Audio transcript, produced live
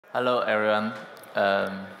Hello, everyone.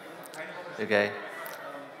 Um, okay,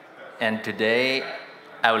 and today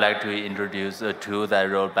I would like to introduce a tool that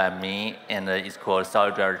wrote by me, and it's called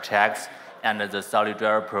soliddriver-checks and the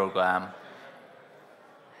soliddriver program.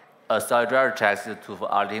 A soliddriver-checks is a tool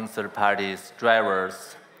for auditing third-party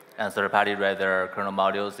drivers and third-party write their kernel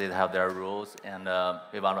modules. They have their rules, and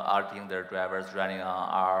we want to auditing their drivers running on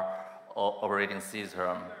our operating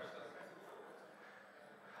system.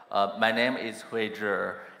 My name is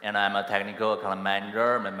Zhao, and I'm a technical account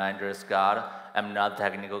manager. My manager is Scott. I'm not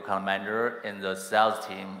technical account manager in the sales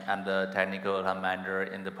team and the technical account manager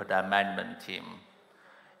in the product management team.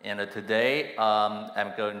 And today,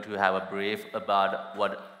 I'm going to have a brief about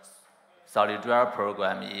what soliddriver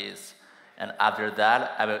program is. And after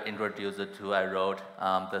that, I will introduce the tool I wrote,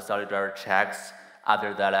 the soliddriver-checks.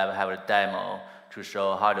 After that, I will have a demo to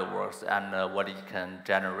show how it works and what it can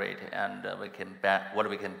generate and what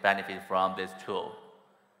we can benefit from this tool.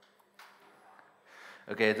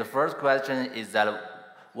 Okay, the first question is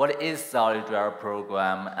that what is soliddriver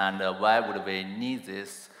program and why would we need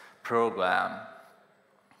this program?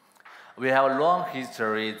 We have a long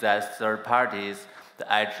history that third parties, the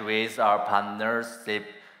IHVs, our partners, they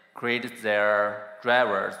create their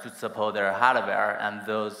drivers to support their hardware and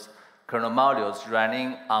those kernel modules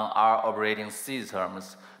running on our operating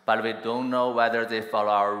systems, but we don't know whether they follow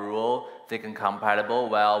our rule, they can compatible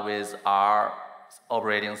well with our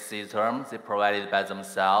operating systems. They provided by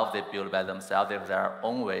themselves, they build by themselves, they have their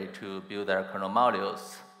own way to build their kernel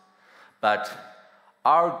modules. But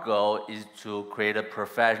our goal is to create a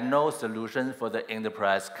professional solution for the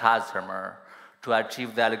enterprise customer. To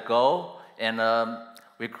achieve that goal, and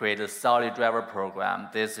we create a soliddriver program.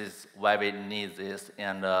 This is why we need this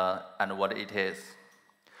and what it is.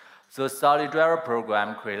 So soliddriver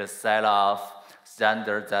program creates a set of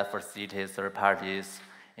standards that facilitate third parties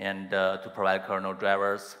and to provide kernel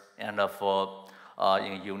drivers and for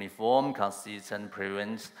in uniform, consistent,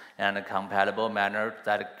 prevent, and compatible manner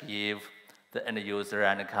that give the end user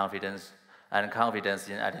and confidence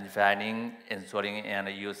in identifying, installing, and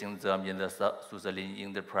using them in the SUSE Linux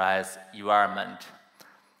Enterprise environment.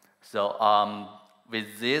 So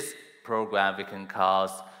with this program, we can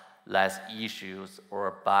cause less issues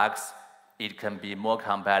or bugs. It can be more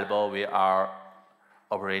compatible with our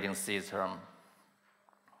operating system.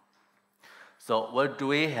 So what do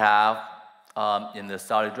we have in the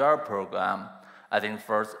soliddriver program? I think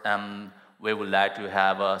first, we would like to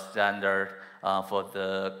have a standard for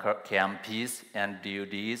the KMPs and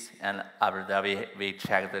DUDs, and after that we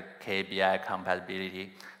check the KBI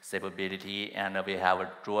compatibility, stability, and we have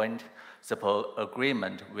a joint support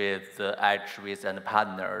agreement with the IHVs and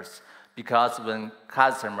partners. Because when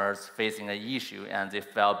customers facing an issue and they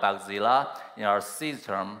file Bugzilla in our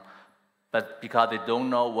system, but because they don't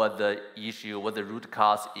know what the issue, what the root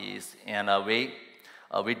cause is, and we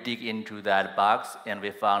dig into that bugs, and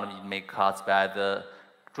we found it may caused by the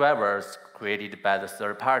drivers created by the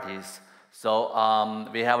third parties. So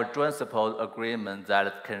we have a joint support agreement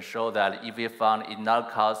that can show that if we found it not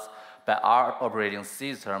caused by our operating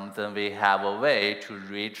system, then we have a way to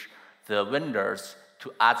reach the vendors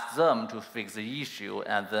to ask them to fix the issue,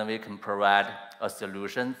 and then we can provide a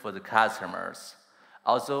solution for the customers.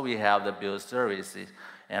 Also, we have the build services,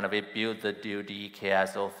 and we build the DUD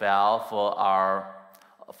KSO file for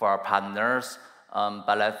our partners,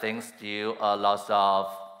 but I think still lots of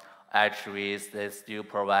IHVs, they still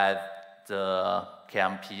provide the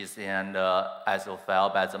KMPs and ISO file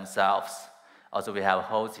by themselves. Also, we have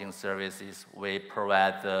hosting services. We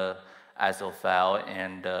provide the ISO file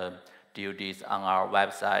and DUDs on our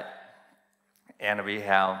website. And we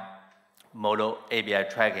have model ABI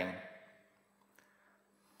tracking.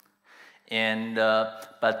 And,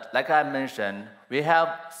 but like I mentioned, we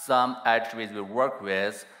have some IHVs we work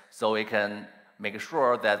with, so we can make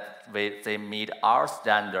sure that they meet our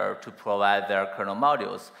standard to provide their kernel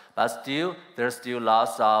modules. But still, there's still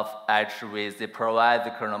lots of IHVs, they provide the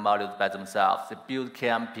kernel modules by themselves. They build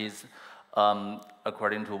KMPs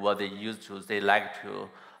according to what they used to, they like to.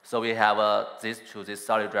 So we have this tool, this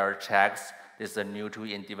soliddriver-checks. This is a new tool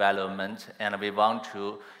in development, and we want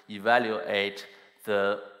to evaluate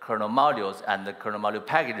the kernel modules and the kernel module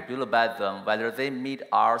package built by them, whether they meet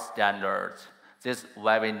our standards. This is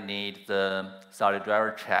why we need the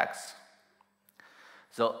soliddriver-checks.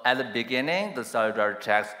 So at the beginning, the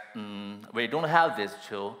soliddriver-checks, we don't have this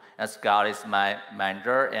tool, and Scott is my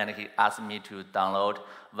manager, and he asked me to download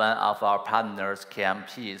one of our partners'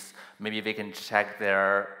 KMPs. Maybe we can check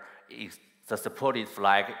the supported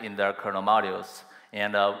flag in their kernel modules.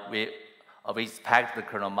 And we expect the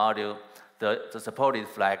kernel module, the supported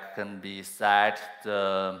flag can be set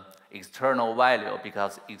the external value,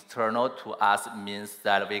 because external to us means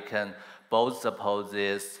that we can both support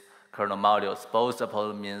these kernel modules. Both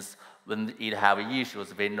support means when it have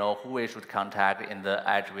issues, we know who we should contact in the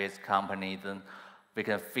edge-based company, then we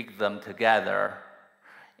can fix them together.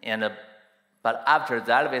 And but after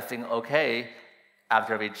that, we think, okay,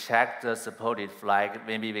 after we check the supported flag,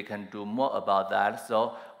 maybe we can do more about that.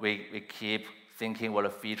 So we keep thinking what a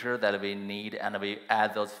feature that we need, and we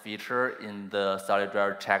add those features in the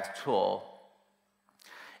soliddriver-checks tool.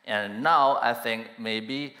 And now I think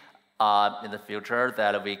maybe in the future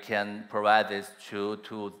that we can provide this to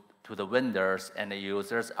the vendors and the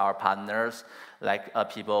users, our partners, like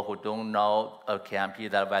people who don't know a KMP,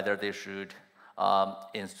 that whether they should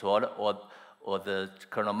install or the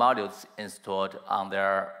kernel modules installed on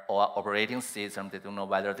their operating system, they don't know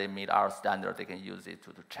whether they meet our standard, they can use it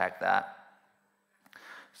to check that.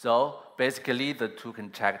 So basically, the tool can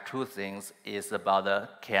check two things is about the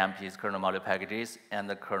KMP's kernel module packages and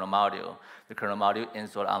the kernel module. The kernel module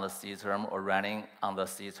installed on the system or running on the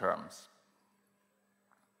systems.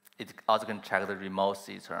 It also can check the remote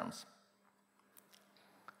systems.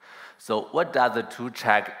 So what does the tool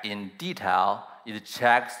check in detail? It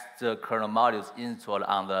checks the kernel modules installed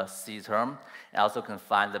on the system, and also can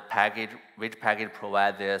find the package, which package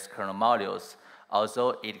provides these kernel modules.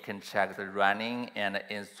 Also, it can check the running and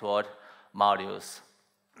installed modules.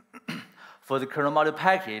 For the kernel module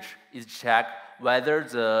package, it checks whether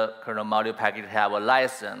the kernel module package have a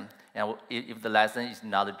license. And if the license is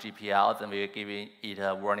not a GPL, then we are giving it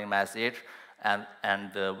a warning message.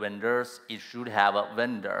 And the vendors, it should have a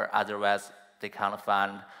vendor. Otherwise, they can't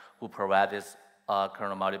find who provides this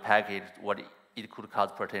kernel module package, what it could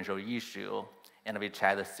cause potential issue. And we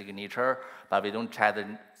check the signature, but we don't check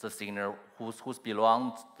the signature who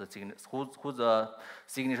the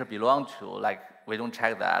signature belongs to. Like, we don't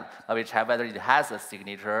check that, but we check whether it has a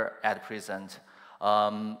signature at present.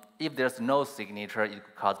 If there's no signature, it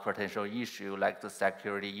could cause potential issue, like the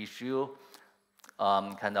security issue,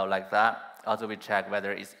 kind of like that. Also, we check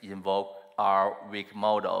whether it's invoke our weak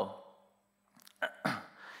model.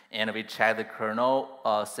 And we check the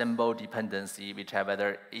kernel symbol dependency. We check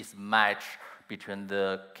whether it's matched between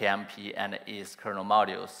the KMP and its kernel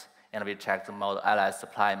modules. And we check the model alias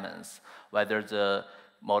supplements, whether the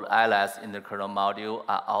model alias in the kernel module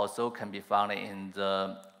also can be found in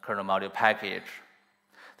the kernel module package.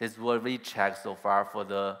 This is what we check so far for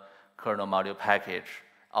the kernel module package.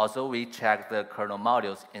 Also, we check the kernel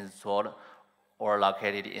modules installed or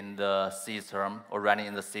located in the system or running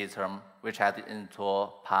in the system, which has the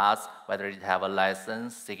install path, whether it have a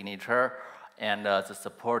license, signature, and the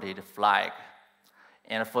supported flag.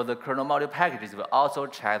 And for the kernel module packages, we also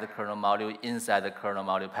check the kernel module inside the kernel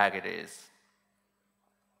module packages.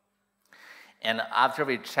 And after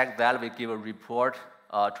we check that, we give a report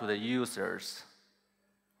to the users.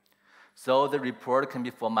 So the report can be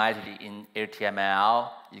formatted in HTML.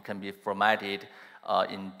 It can be formatted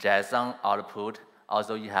in JSON output.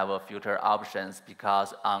 Also, you have a filter options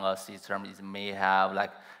because on a system it may have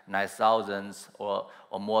like 9,000 or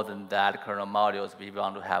more than that kernel modules. We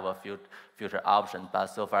want to have a filter option, but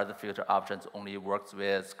so far the filter options only works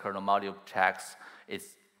with kernel module checks.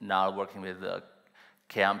 It's not working with the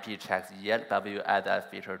KMP checks yet, but we will add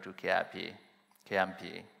that feature to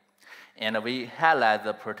KMP. And we highlight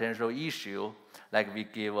the potential issue, like we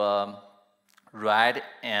give red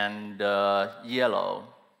and yellow.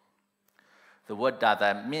 So what does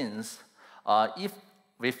that mean? If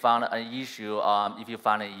we found an issue, if you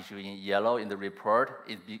find an issue in yellow in the report,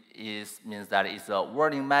 it means that it's a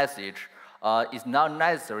warning message. It's not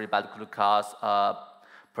necessary, but could cause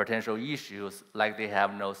potential issues, like they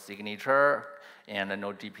have no signature and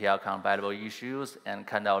no GPL compatible issues, and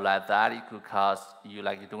kind of like that. It could cause you,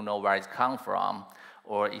 like, you don't know where it's come from,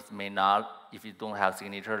 or it may not, if you don't have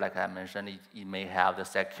signature, like I mentioned, it may have the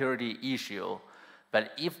security issue.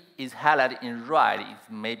 But if it's highlighted in red, it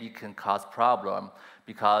maybe can cause problem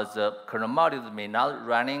because the kernel modules may not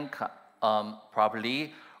running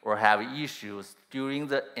properly or have issues during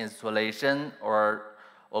the installation, or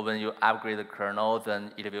when you upgrade the kernel,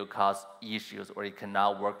 then it will cause issues, or it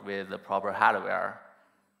cannot work with the proper hardware.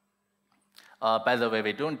 By the way,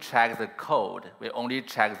 we don't check the code. We only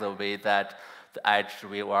check the way that the edge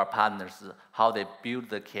with our partners, how they build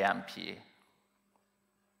the KMP.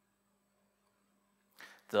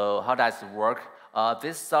 So how does it work?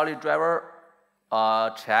 This soliddriver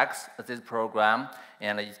checks this program,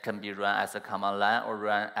 and it can be run as a command line or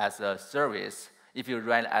run as a service. If you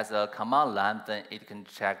run as a command line, then it can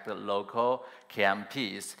check the local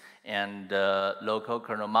KMPs and local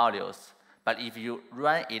kernel modules. But if you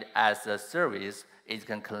run it as a service, it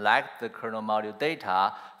can collect the kernel module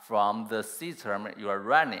data from the system you are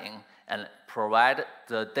running and provide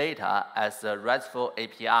the data as a RESTful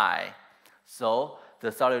API. So the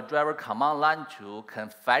soliddriver command line tool can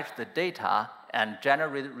fetch the data and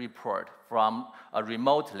generate a report from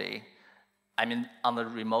remotely. I mean, on the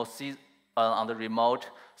remote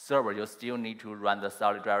server, you still need to run the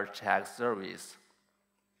soliddriver-checks service.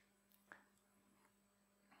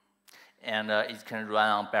 And it can run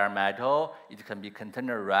on bare metal. It can be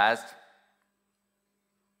containerized.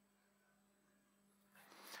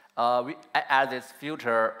 I add this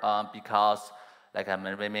filter because, like I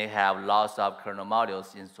mentioned, we may have lots of kernel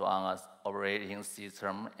modules installed on an operating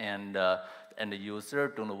system, and the user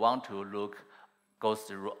don't want to go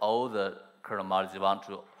through all the kernel modules. They want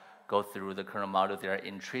to go through the kernel module they are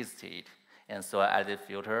interested. And so I add this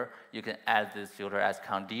filter. You can add this filter as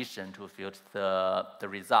condition to filter the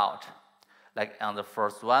result. Like on the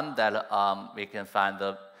first one, that we can find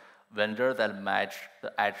the vendor that match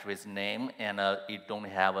the attributes name, and it don't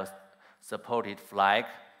have a supported flag.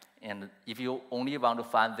 And if you only want to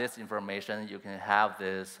find this information, you can have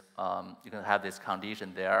this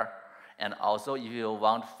condition there. And also, if you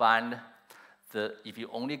want to find if you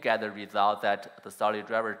only get the result that the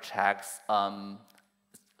soliddriver-checks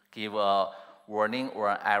give a warning or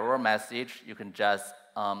an error message, you can just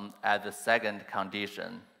add the second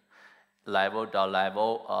condition,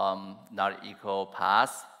 level.level not equal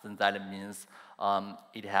pass. Then that means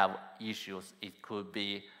it have issues. It could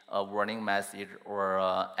be a warning message or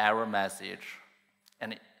an error message.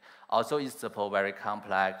 And also it supports very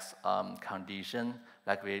complex condition,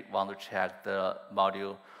 like we want to check the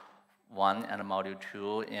module 1 and module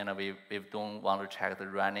 2, and we don't want to check the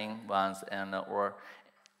running ones, and or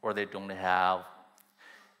they don't have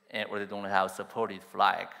supported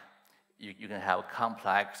flag. You can have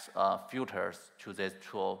complex filters to this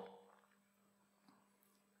tool.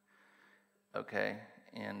 Okay,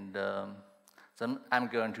 and then I'm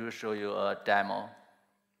going to show you a demo.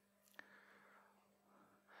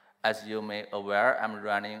 As you may aware, I'm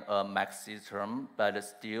running a Mac system, but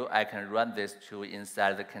still I can run this tool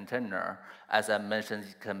inside the container. As I mentioned,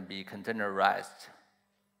 it can be containerized.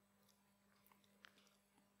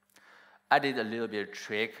 I did a little bit of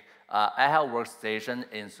trick. I have a workstation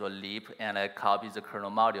in Solid, and I copy the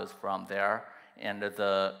kernel modules from there, and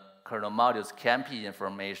the kernel modules can be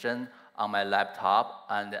information on my laptop,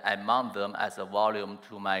 and I mount them as a volume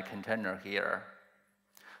to my container here.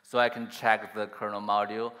 So I can check the kernel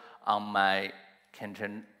module on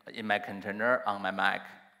in my container on my Mac.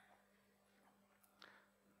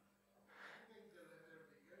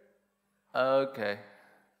 Okay,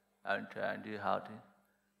 I'm trying to do how to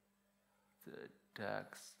the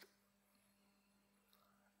text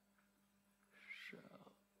show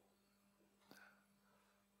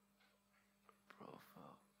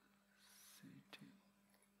profile city.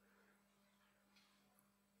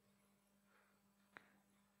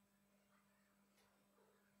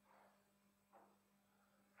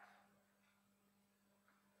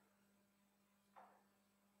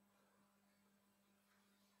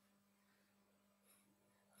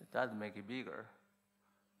 It does make it bigger.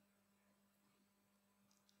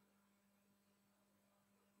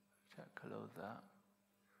 Close that.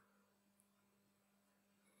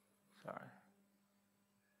 Sorry.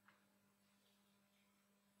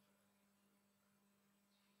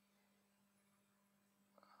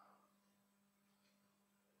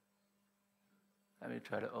 Let me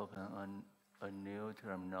try to open a new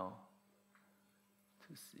terminal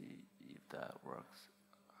to see if that works.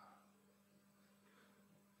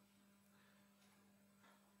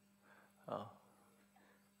 Oh.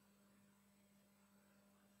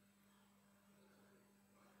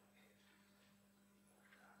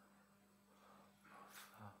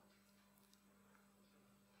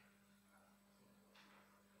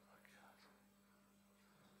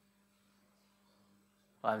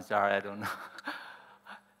 I'm sorry, I don't know.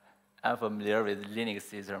 I'm familiar with Linux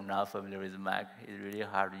system, not familiar with Mac. It's really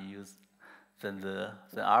hard to use than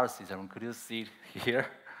our system. Could you see it here?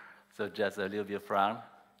 So just a little bit front.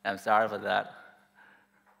 I'm sorry for that.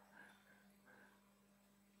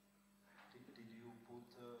 Did you put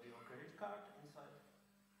your credit card inside?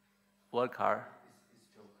 What card? It's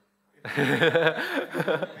joke.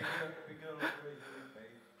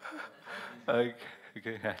 Okay,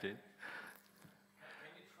 I did.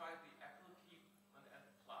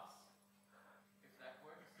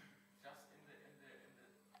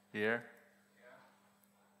 Here? Yeah.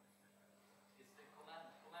 It's the command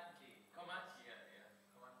key. Command key, yeah.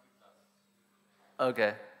 Command key plus.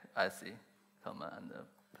 Okay, I see. Command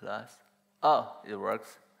plus. Oh, it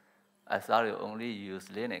works. I thought you only use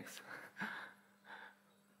Linux.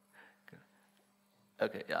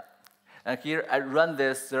 Okay, yeah. And here I run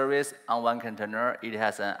this service on one container. It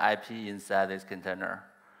has an IP inside this container.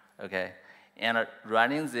 Okay, and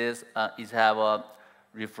running this, it have a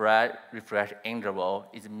refresh interval.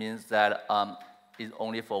 It means that it's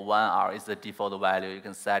only for 1 hour. It's the default value. You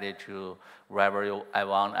can set it to wherever I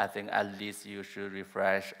want. I think at least you should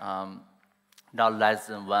refresh not less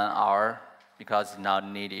than 1 hour because it's not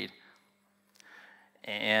needed.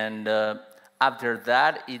 And after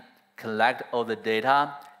that, it collects all the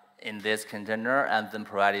data in this container and then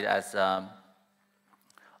provide it as a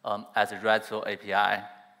RESTful API.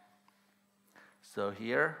 So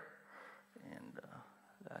here, and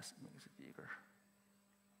let's make it bigger.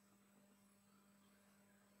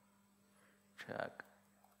 Check.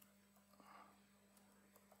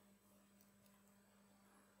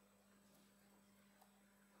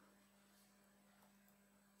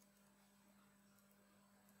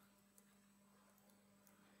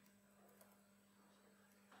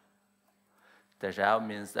 The Zhao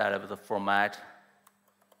means that of the format.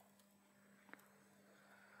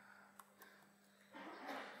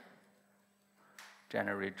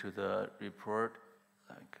 Generate to the report.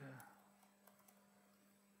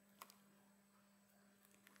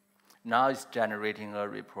 Now it's generating a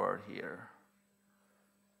report here.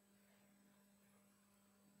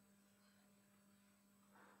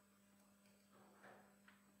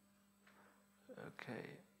 Okay,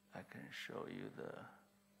 I can show you the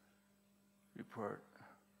report.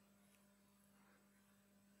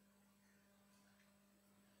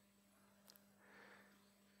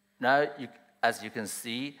 Now, as you can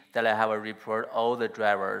see, that I have a report all the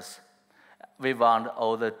drivers. We want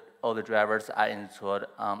all the drivers are installed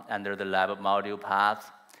under the lab module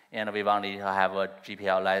path, and we want it to have a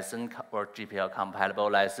GPL license or GPL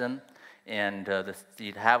compatible license, and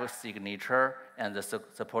it have a signature, and the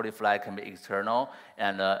supported flag can be external,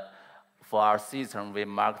 and for our system, we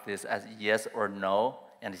mark this as yes or no,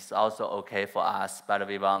 and it's also okay for us, but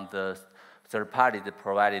we want the third party to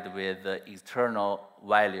provide it with the external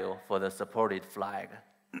value for the supported flag.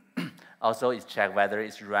 Also, it's check whether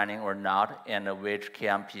it's running or not, and which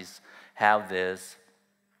KMPs have these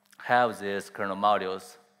kernel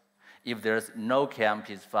modules. If there's no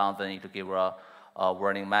KMPs found, then you need to give a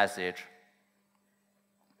warning message.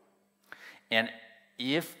 And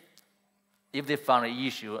if they found an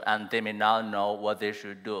issue and they may not know what they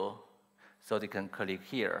should do, so they can click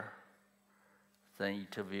here. Then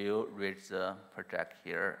interview, reach the project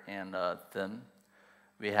here, and then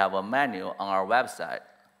we have a menu on our website.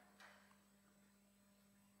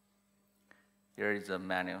 Here is the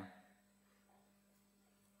menu.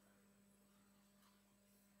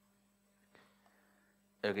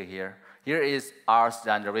 Okay, here is our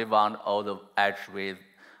standard. We want all the edge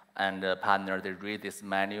and partner to read this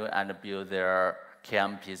menu and build their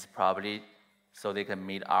KMPs properly so they can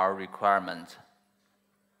meet our requirement.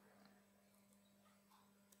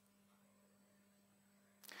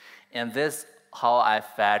 And this is how I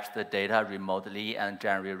fetch the data remotely and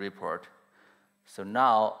generate a report. So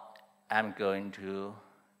now I'm going to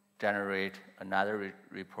generate another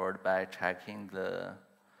report by checking the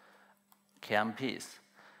KMPs.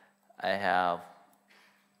 I have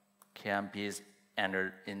KMPs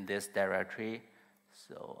entered in this directory,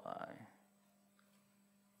 so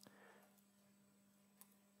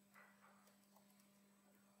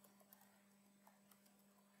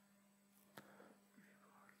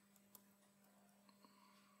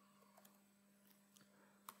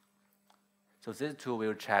So this tool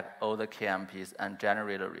will check all the KMPs and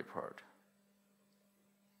generate a report.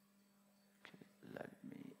 Okay, let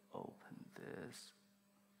me open this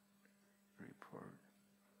report.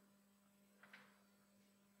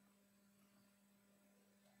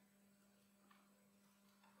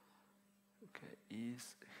 Okay,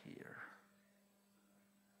 is here.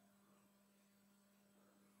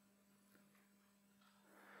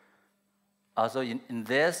 Also, in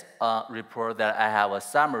this report that I have a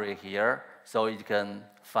summary here, so you can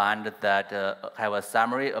find that have a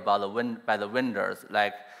summary about by the vendors.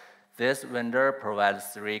 Like this vendor provides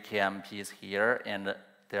 3 KMPs here, and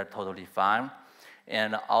they're totally fine.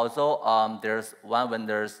 And also, there's one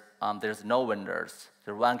vendors, there's no vendors.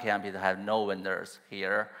 There's one KMP that has no vendors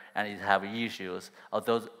here, and it have issues.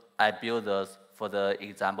 Although I built those for the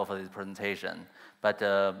example for this presentation, but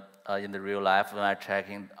in the real life, when I'm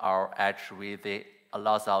checking our attribute, a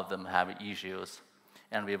lot of them have issues.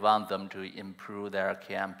 And we want them to improve their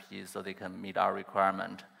KMPs so they can meet our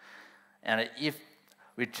requirement. And if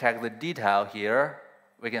we check the detail here,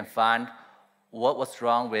 we can find what was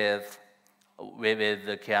wrong with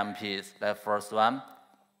the KMPs. The first one,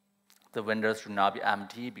 the windows should not be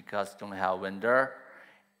empty because don't have window.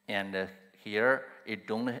 And here, it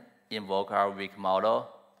don't invoke our weak model.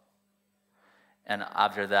 And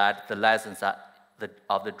after that, the license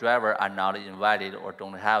of the driver are not invalid or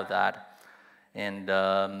don't have that. And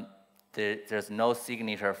there's no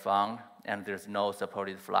signature found, and there's no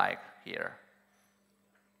supported flag here.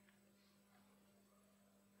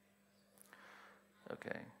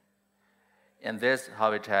 Okay. And this is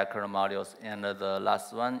how we check kernel modules. And the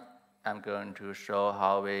last one, I'm going to show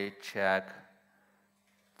how we check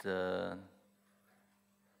the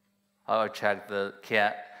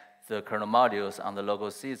kernel modules on the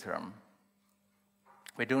local system.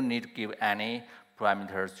 We don't need to give any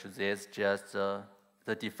parameters to this, just the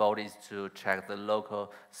default is to check the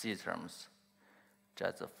local systems.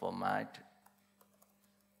 Just the format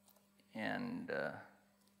and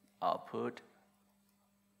output.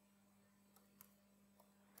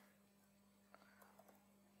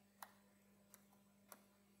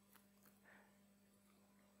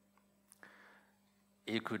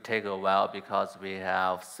 It could take a while because we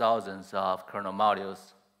have thousands of kernel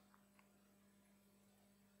modules.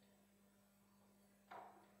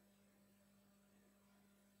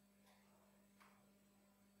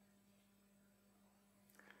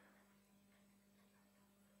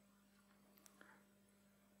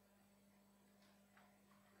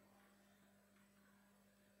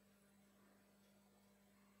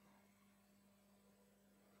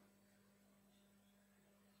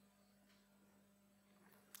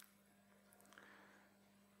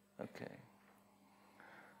 Okay.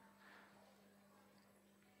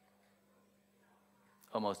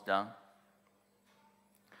 Almost done.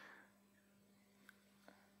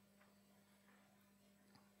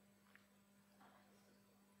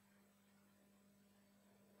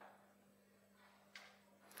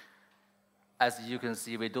 As you can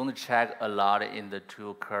see, we don't check a lot in the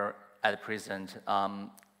two at present.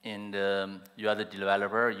 You are the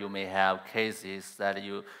developer, you may have cases that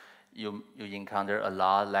you encounter a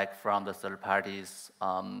lot, like from the third party's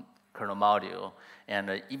kernel module.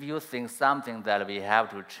 And if you think something that we have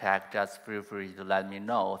to check, just feel free to let me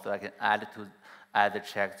know so I can add the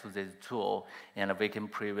check to this tool, and we can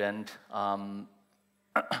prevent the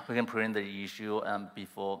issue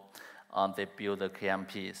before they build the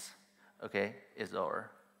KMPs. Okay, it's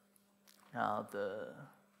over. Now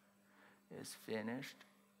it's finished.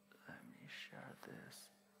 Let me share this.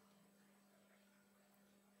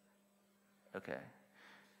 Okay.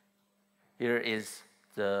 Here is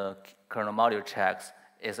the kernel module checks.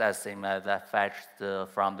 It's as same as that fetched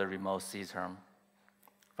from the remote system,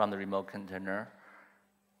 from the remote container.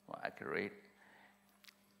 More accurate.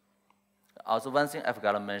 Also, one thing I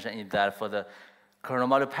forgot to mention is that for the kernel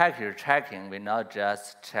module package checking, we not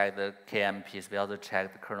just check the KMPs, we also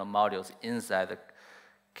check the kernel modules inside the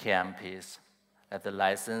KMPs, like the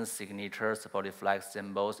license, signature, supported flag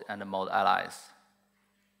symbols, and the mode allies.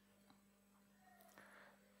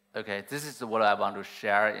 Okay, this is what I want to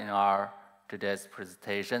share in our today's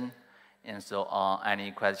presentation. And so,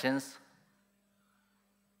 any questions?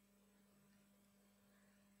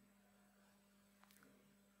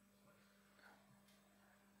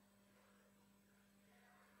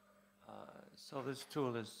 So this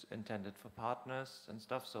tool is intended for partners and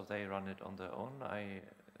stuff, so they run it on their own,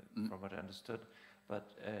 from what I understood. But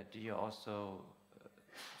do you also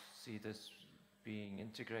see this being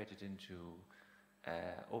integrated into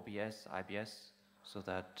OBS, IBS, so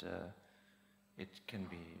that it can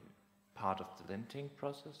be part of the linting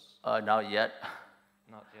process? Not yet.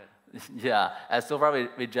 Not yet. Yeah, and so far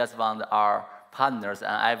we just want our partners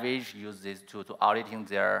and IVH use this tool to auditing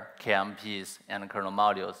their KMPs and kernel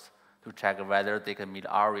modules to check whether they can meet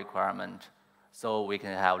our requirement, so we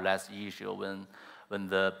can have less issue when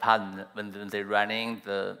they're running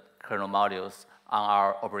the kernel modules on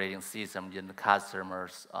our operating system in the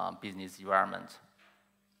customer's business environment.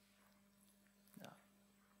 Yeah.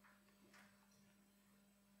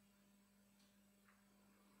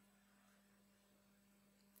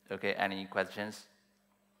 Okay, any questions?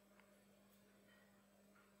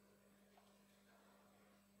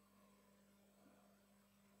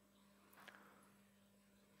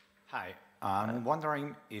 Hi, I'm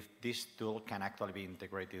wondering if this tool can actually be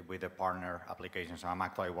integrated with the partner applications. I'm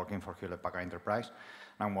actually working for Hewlett-Packard Enterprise,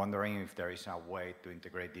 and I'm wondering if there is a way to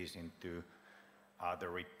integrate this into the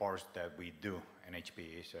reports that we do in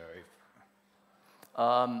HPE. So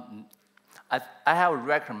if I have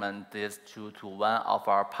recommended this to one of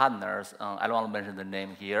our partners. I don't want to mention the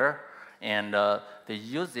name here. And they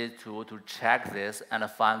use it to check this and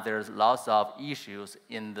find there's lots of issues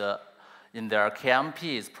in their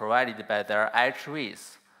KMPs provided by their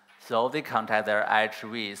HVs. So they contact their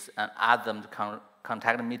HVs and ask them to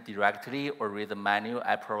contact me directly or read the manual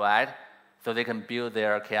I provide so they can build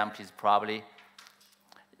their KMPs properly.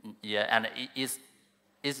 Yeah, and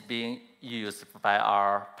it's being used by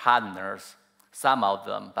our partners, some of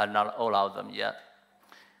them, but not all of them yet.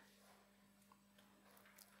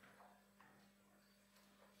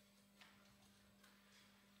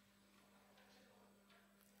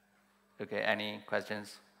 Okay, any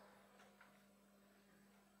questions?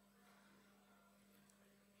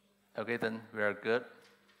 Okay, then we are good.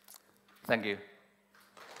 Thank you.